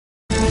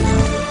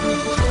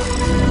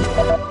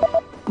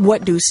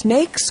What do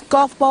snakes,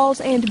 golf balls,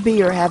 and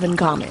beer have in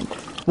common?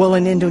 Well,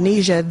 in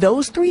Indonesia,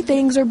 those three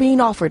things are being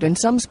offered in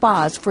some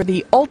spas for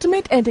the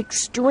ultimate and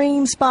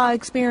extreme spa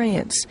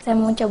experience. Saya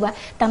mau coba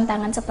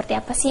tantangan seperti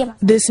apa sih, Mas?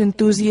 This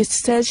enthusiast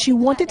says she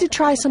wanted to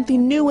try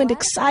something new and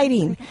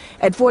exciting.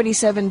 At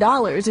 $47,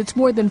 it's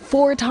more than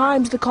 4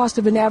 times the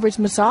cost of an average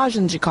massage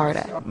in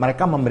Jakarta.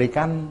 Mereka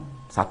memberikan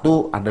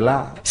satu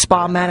adalah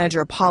Spa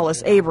manager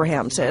Paulus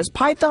Abraham says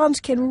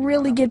pythons can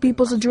really get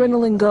people's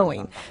adrenaline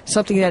going,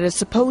 something that is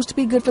supposed to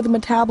be good for the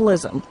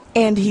metabolism.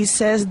 And he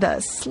says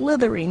the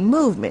slithering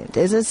movement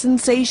is a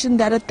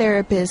sensation that a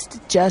therapist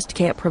just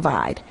can't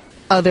provide.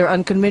 Other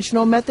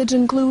unconventional methods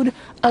include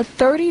a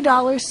 $30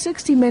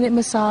 60-minute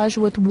massage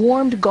with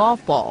warmed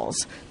golf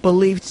balls,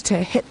 believed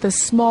to hit the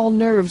small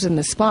nerves in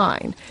the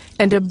spine,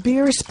 and a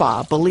beer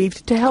spa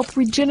believed to help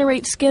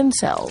regenerate skin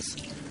cells.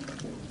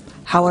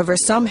 However,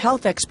 some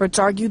health experts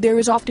argue there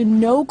is often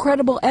no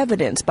credible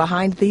evidence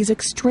behind these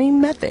extreme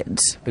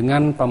methods.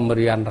 Dengan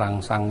pemberian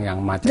rangsang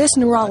yang macam This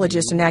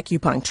neurologist and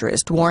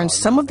acupuncturist warns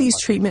some of these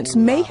treatments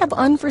may have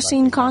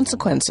unforeseen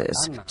consequences.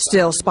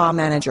 Still, spa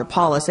manager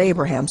Paulus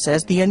Abraham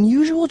says the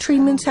unusual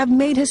treatments have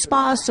made his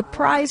spa a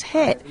surprise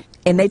hit,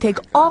 and they take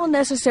all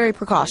necessary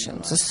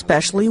precautions,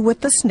 especially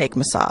with the snake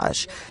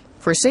massage.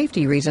 For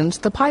safety reasons,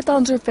 the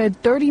pythons are fed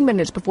 30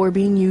 minutes before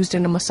being used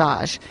in a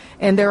massage,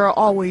 and there are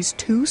always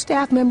 2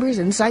 staff members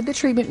inside the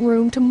treatment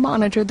room to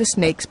monitor the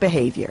snake's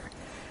behavior.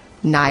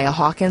 Naya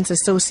Hawkins,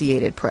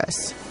 Associated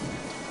Press.